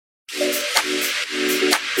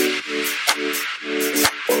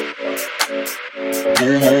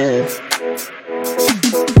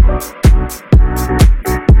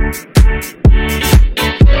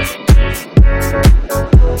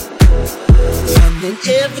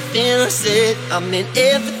Everything I said, I meant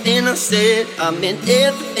everything I said, I meant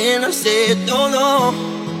everything I said, oh no.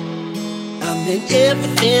 I meant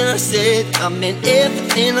everything I said, I meant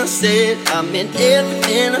everything I said, I meant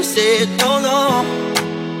everything I said, oh no.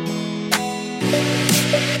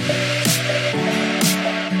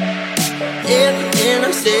 Everything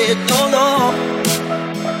I said, oh no.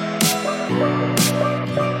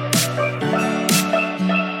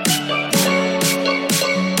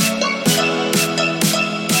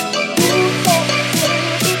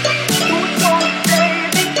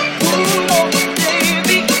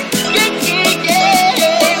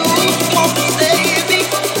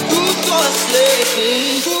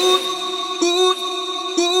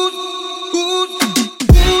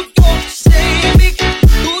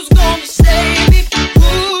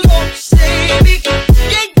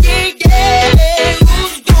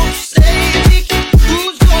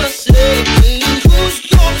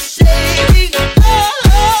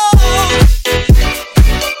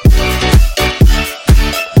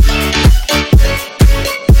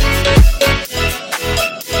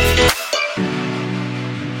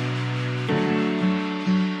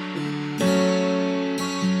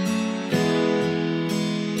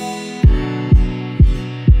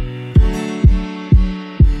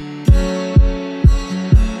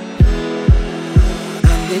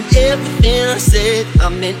 Everything I said, I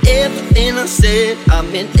meant everything I said, I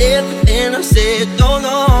meant everything I said, oh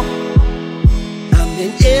no. I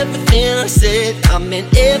meant everything I said, I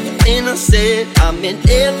meant everything I said, I meant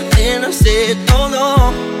everything I said, oh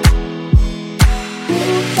no.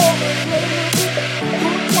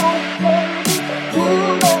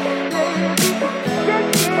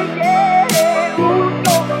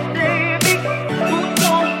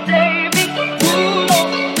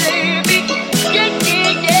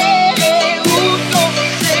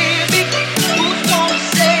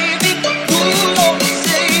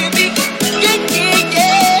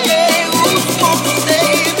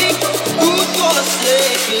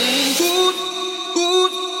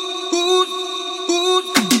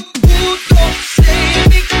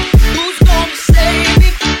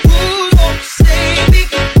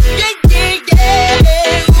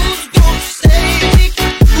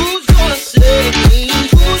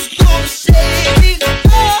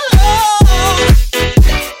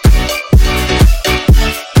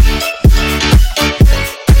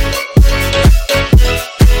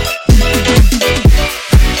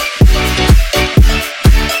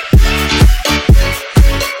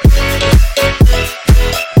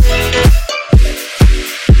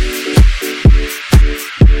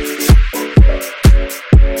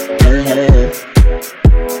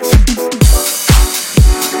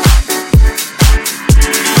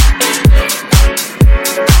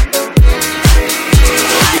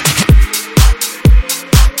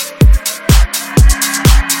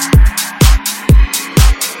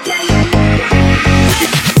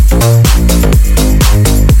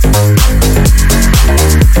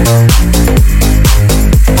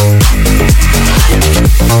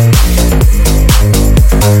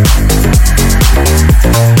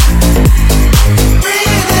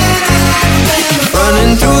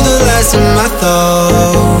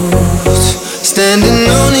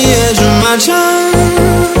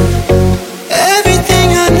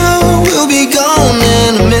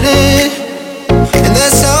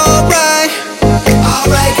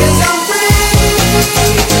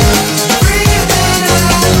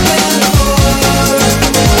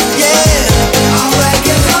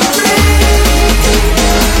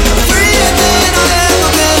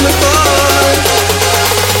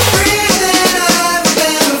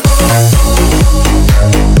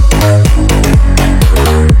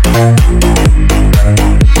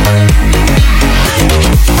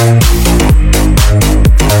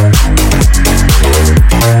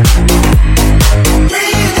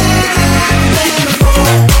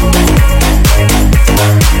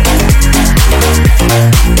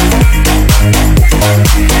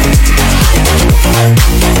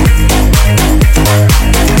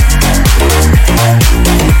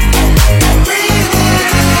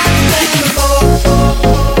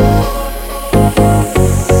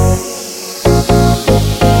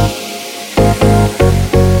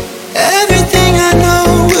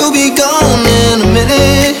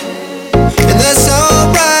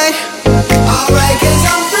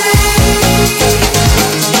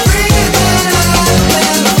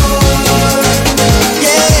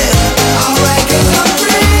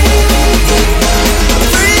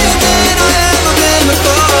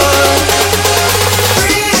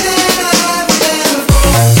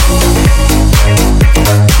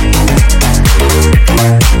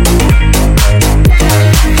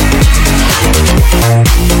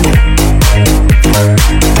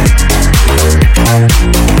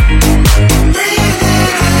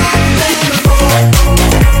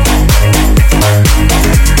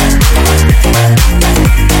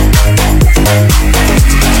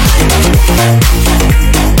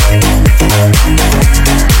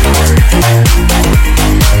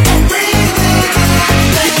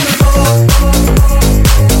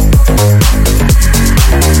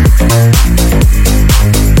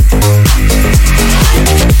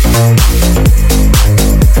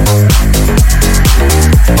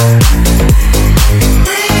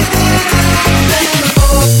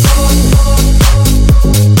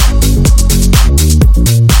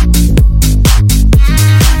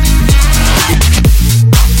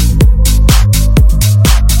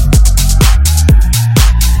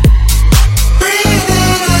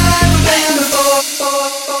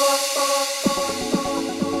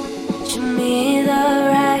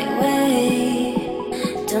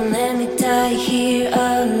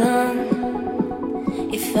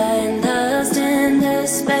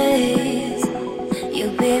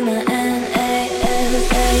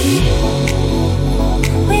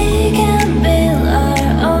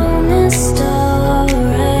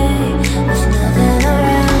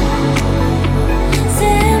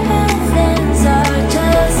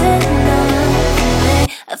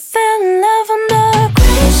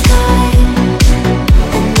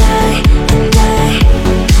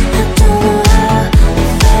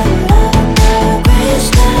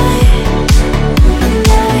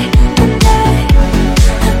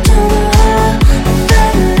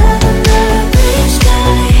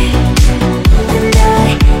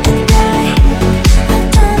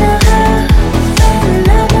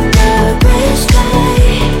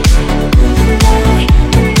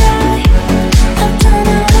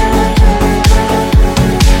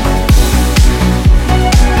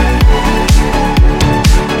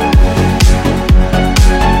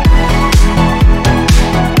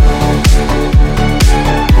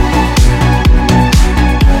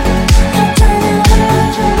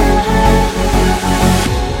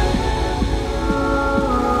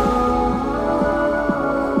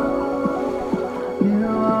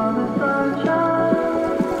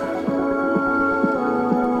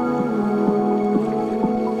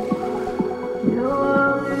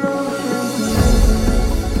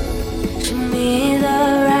 me the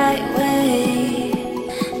right way.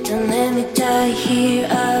 Don't let me die here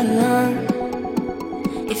alone.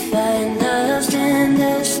 If I'm lost in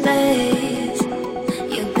the space,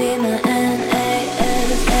 you'll be my NASA.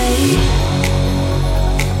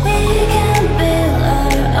 We can build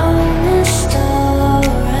our own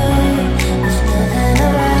story. There's nothing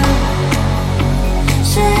around.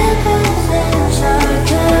 Simple things are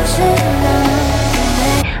just enough.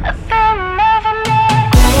 I found love in the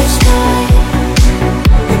gray sky.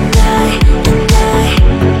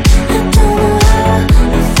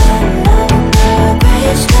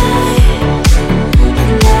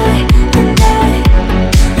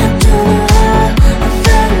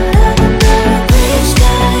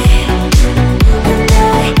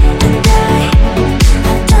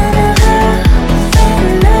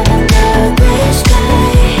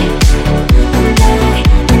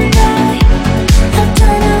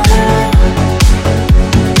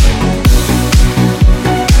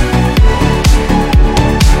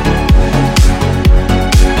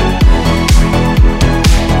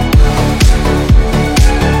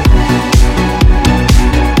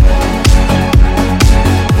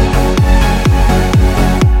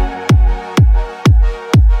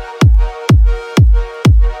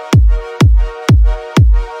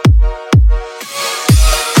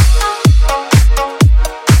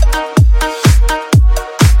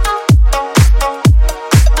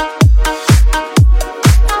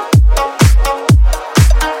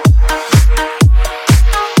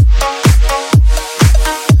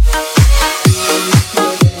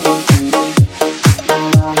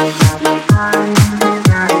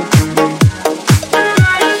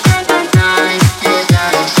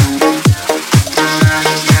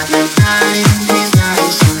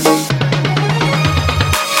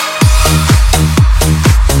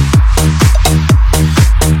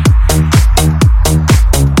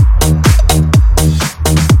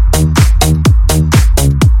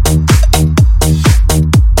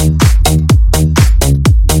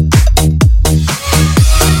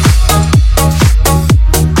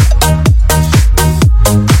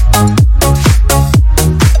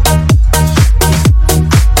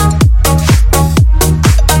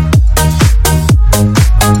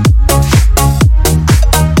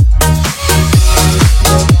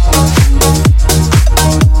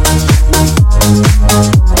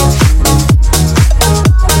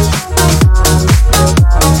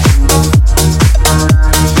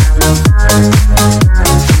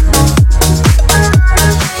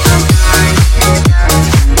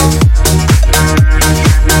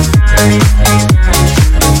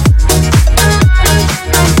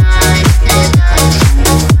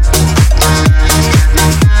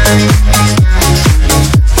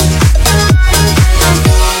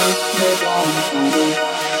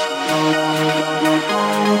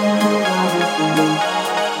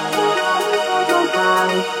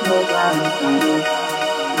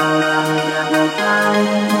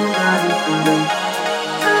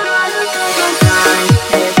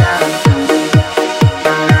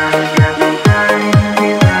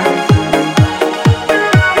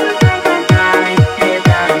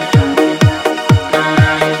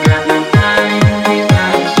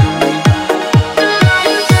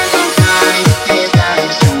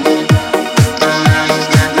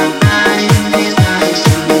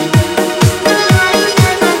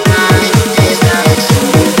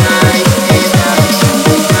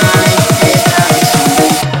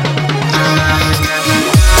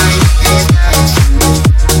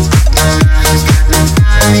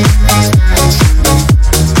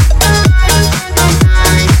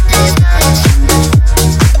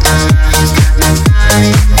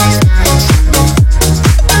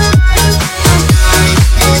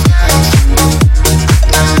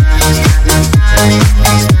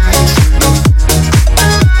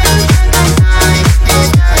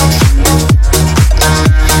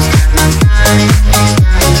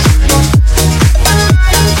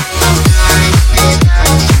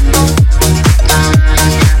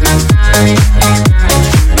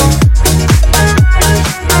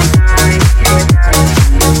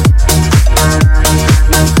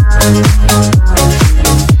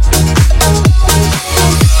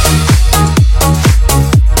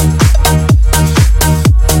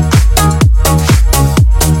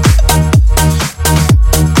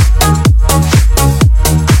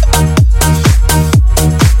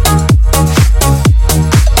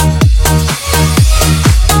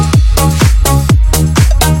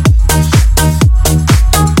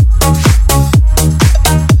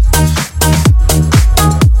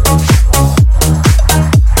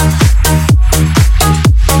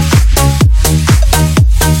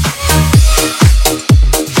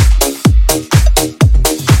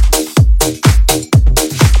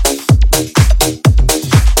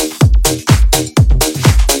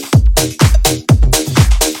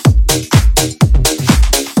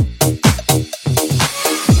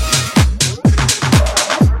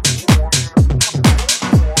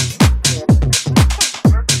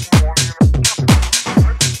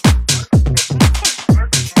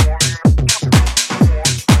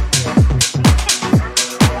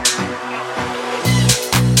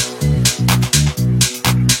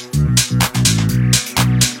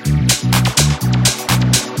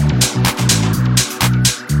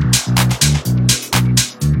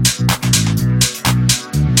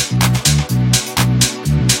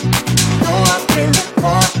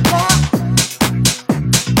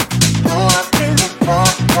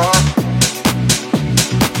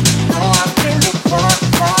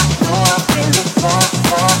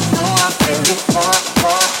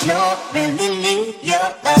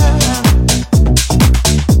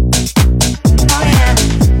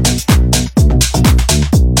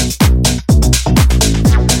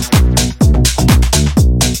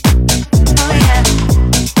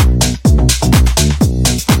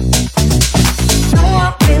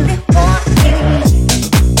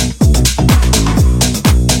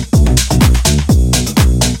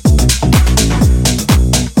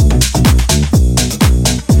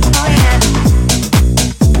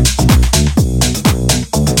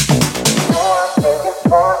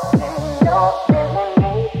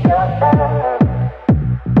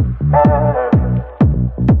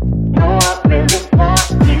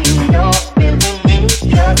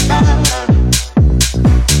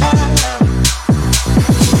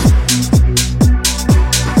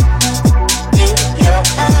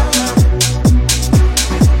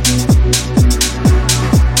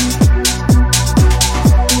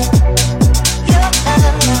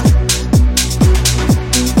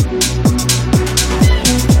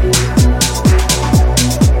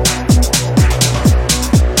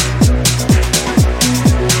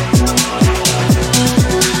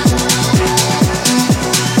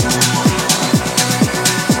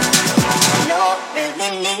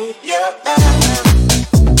 need your love.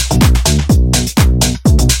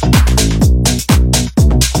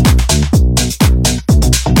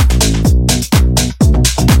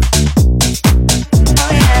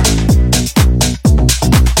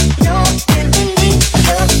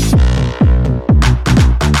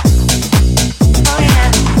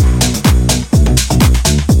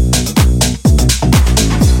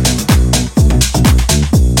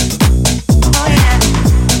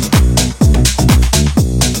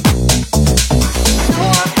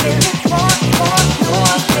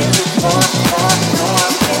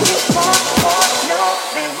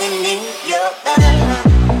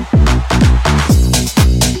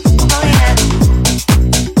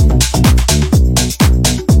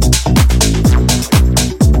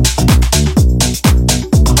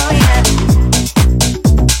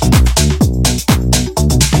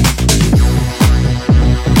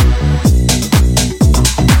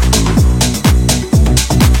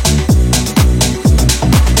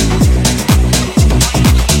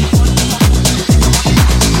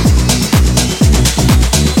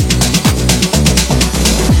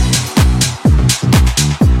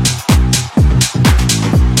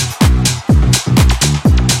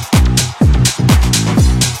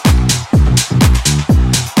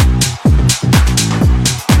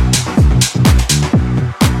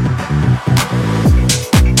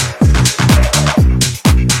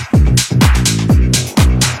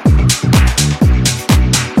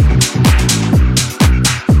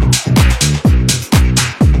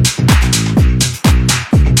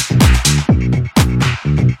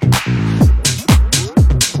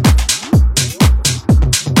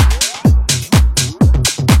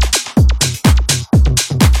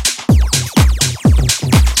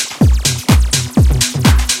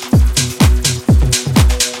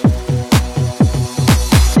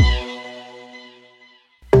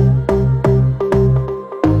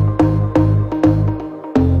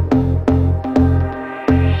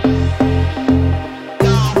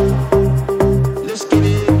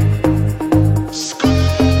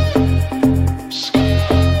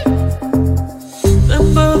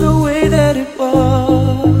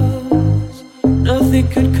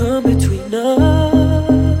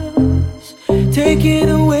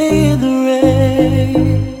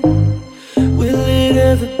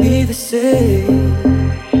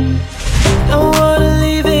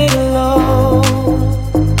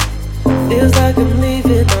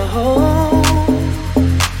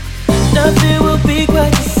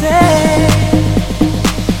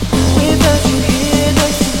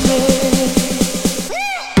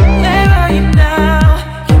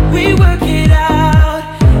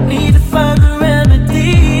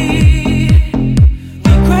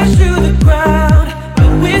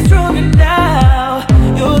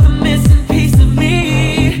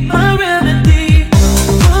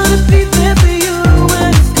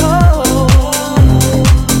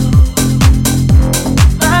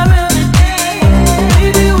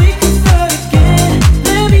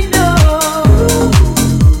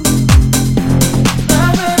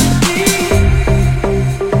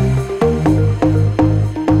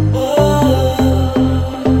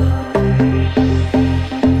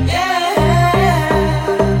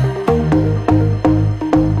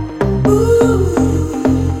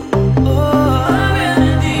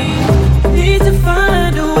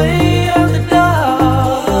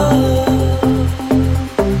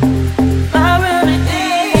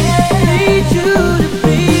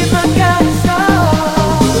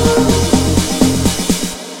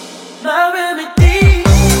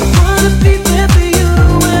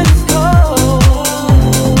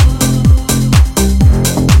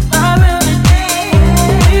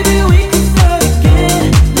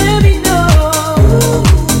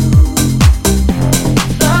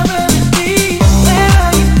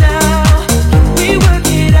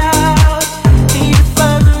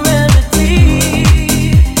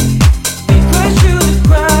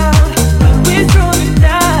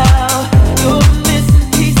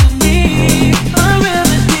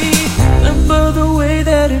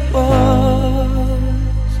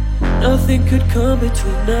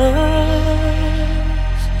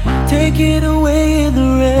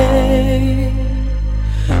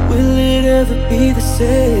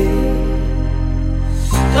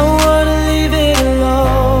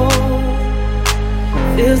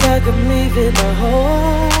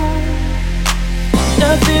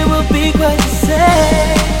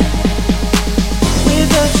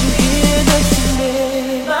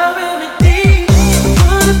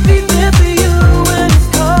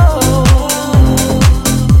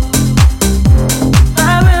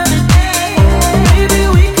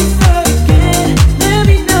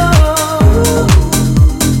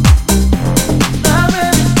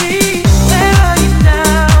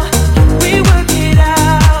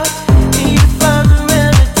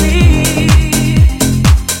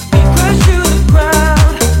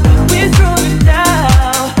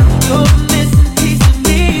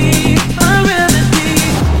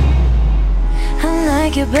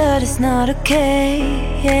 it's not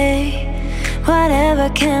okay. Whatever,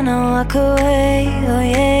 can I walk away? Oh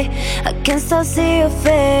yeah, I can still see your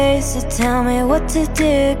face. So tell me what to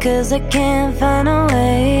do, cause I can't find a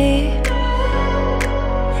way.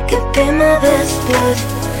 Could be my best bud,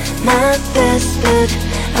 my best bud.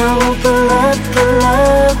 I won't pull up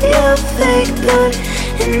your fake blood.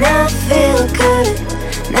 And I feel good,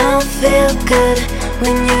 now I feel good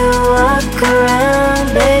when you walk around,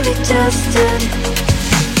 baby, just it.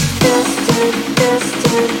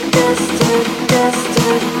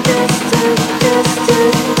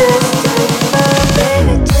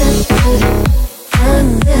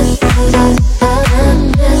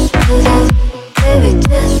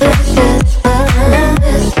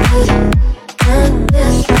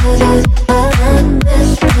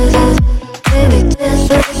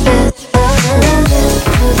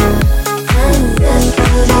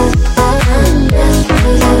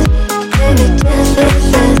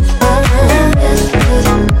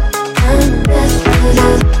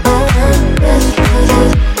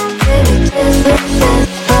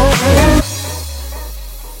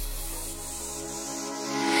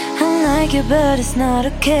 But it's not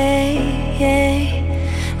okay, yeah.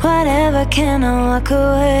 Whatever, can I walk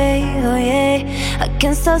away? Oh yeah, I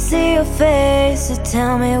can still see your face. So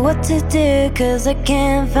tell me what to do, cause I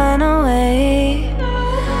can't find a way.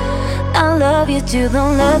 I love you too,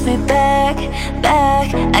 don't love me back.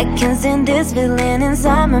 I can't stand this feeling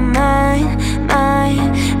inside my mind.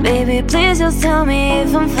 Baby, please just tell me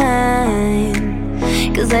if I'm fine,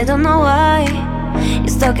 cause I don't know why you're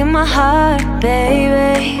stuck in my heart,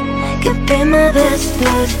 baby. Could be my best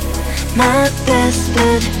bud, my best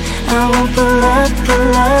bud. I won't pull up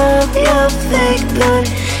your fake blood.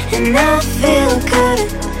 And I feel good,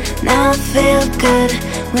 now I feel good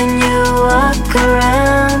when you walk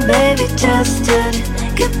around, baby, just it.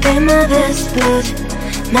 Could be my best bud,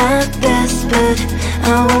 my best bud.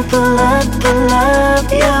 I won't pull up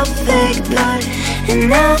your fake blood.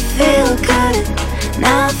 And I feel good,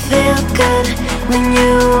 now I feel good when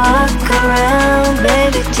you walk around,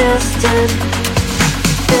 baby, just it.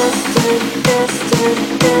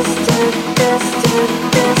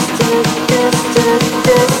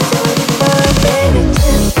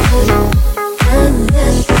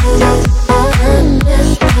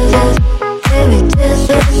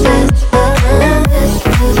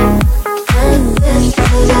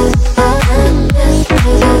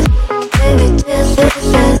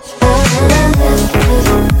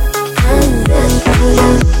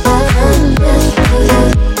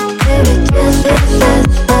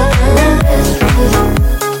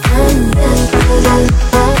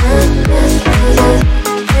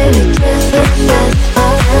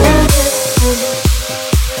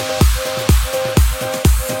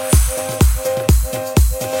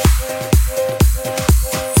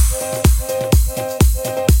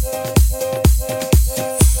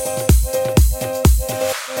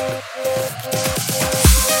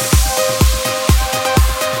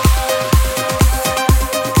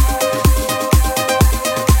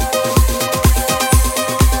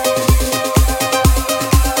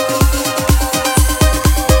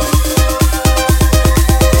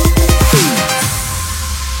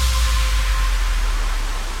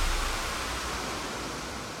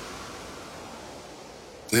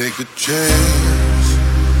 Take a chance,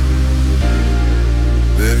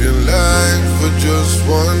 live your life for just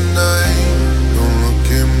one night, no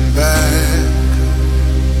looking back.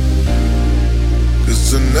 Cause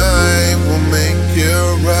tonight will make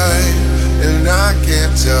it right, and I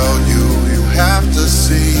can't tell you, you have to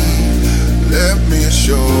see. Let me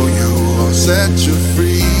show you, I'll set you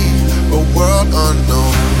free. A world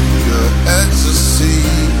unknown, your ecstasy.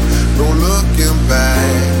 No looking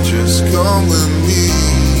back, just come with me.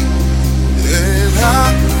 And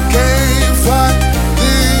I can't fight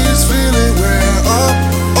this feeling. We're up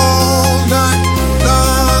all night,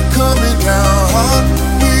 not coming down.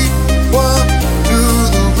 Heartbeat, one to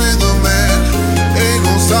the rhythm, and ain't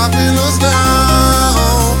no stopping us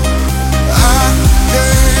now. I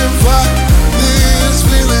can't fight this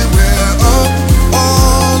feeling. We're up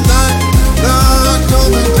all night, not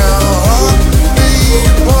coming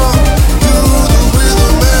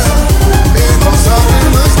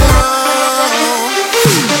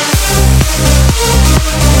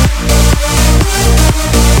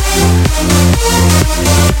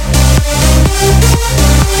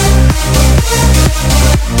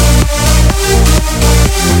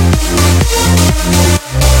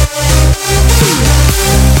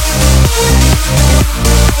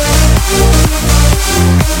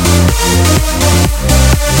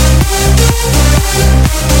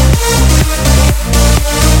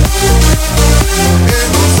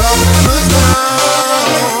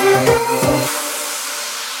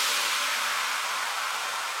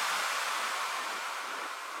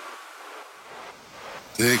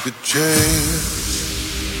Take a chance.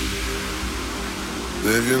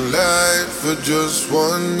 Live your life for just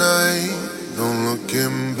one night. No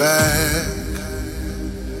looking back.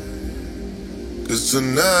 'Cause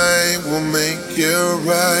tonight will make you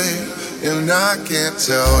right. And I can't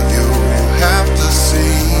tell you, you have to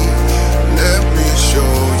see. Let me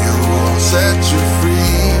show you, I'll set you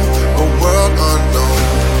free. A world unknown,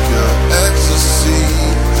 your ecstasy.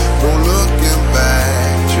 No looking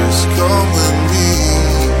back, just come with me.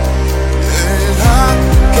 And I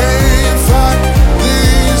can't fight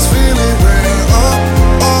this feeling when up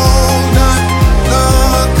all night.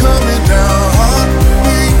 Love coming down,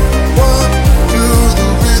 heartbeat one to the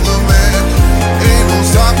rhythm, and ain't no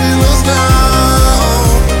stopping us now.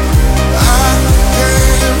 I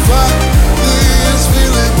can't fight this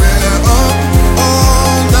feeling when up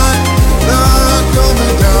all night. Love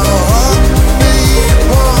coming down, heartbeat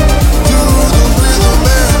one to the rhythm,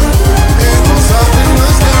 and ain't no stopping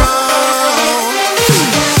us now.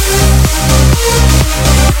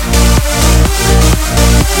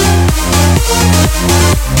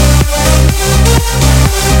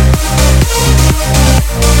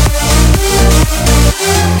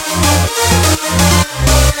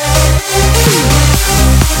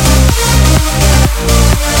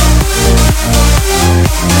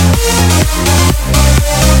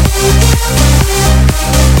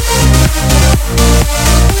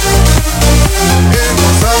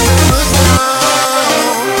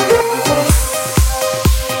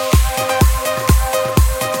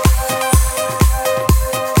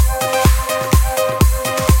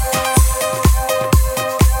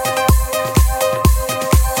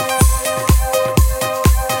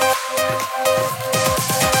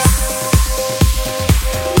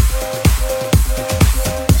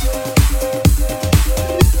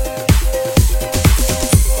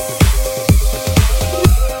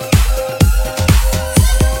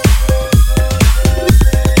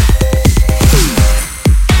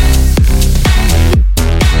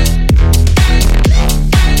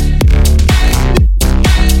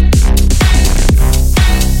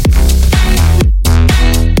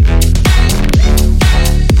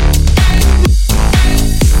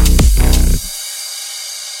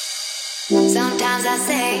 Sometimes I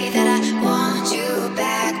say that I want you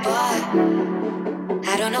back, but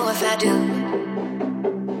I don't know if I do.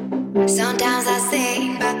 Sometimes I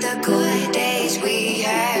think about the good days we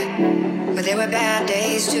had, but there were bad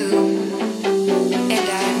days too. And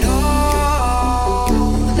I know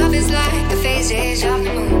love is like the phases of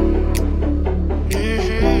the moon.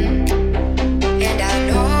 And I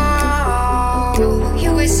know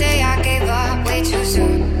you would say I gave up way too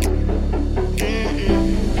soon.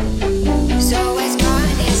 So it's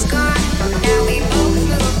gone, now we both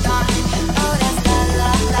moved on. Oh, that's the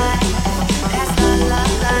love life, that's the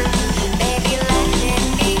love life. Baby, let it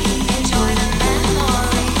be, enjoy the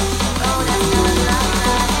memory. Oh, that's the love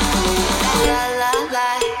life, that's the love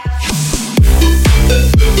life.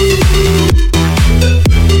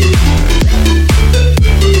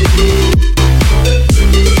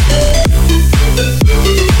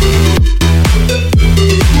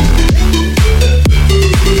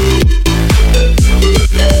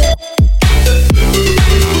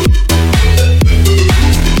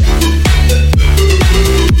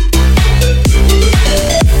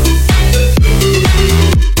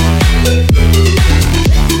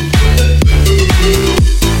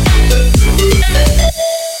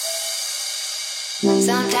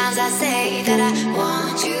 Sometimes I say that I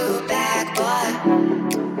want you back, but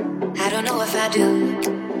I don't know if I do.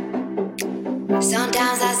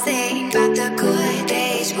 Sometimes I think about the good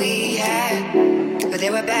days we had, but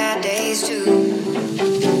there were bad days too.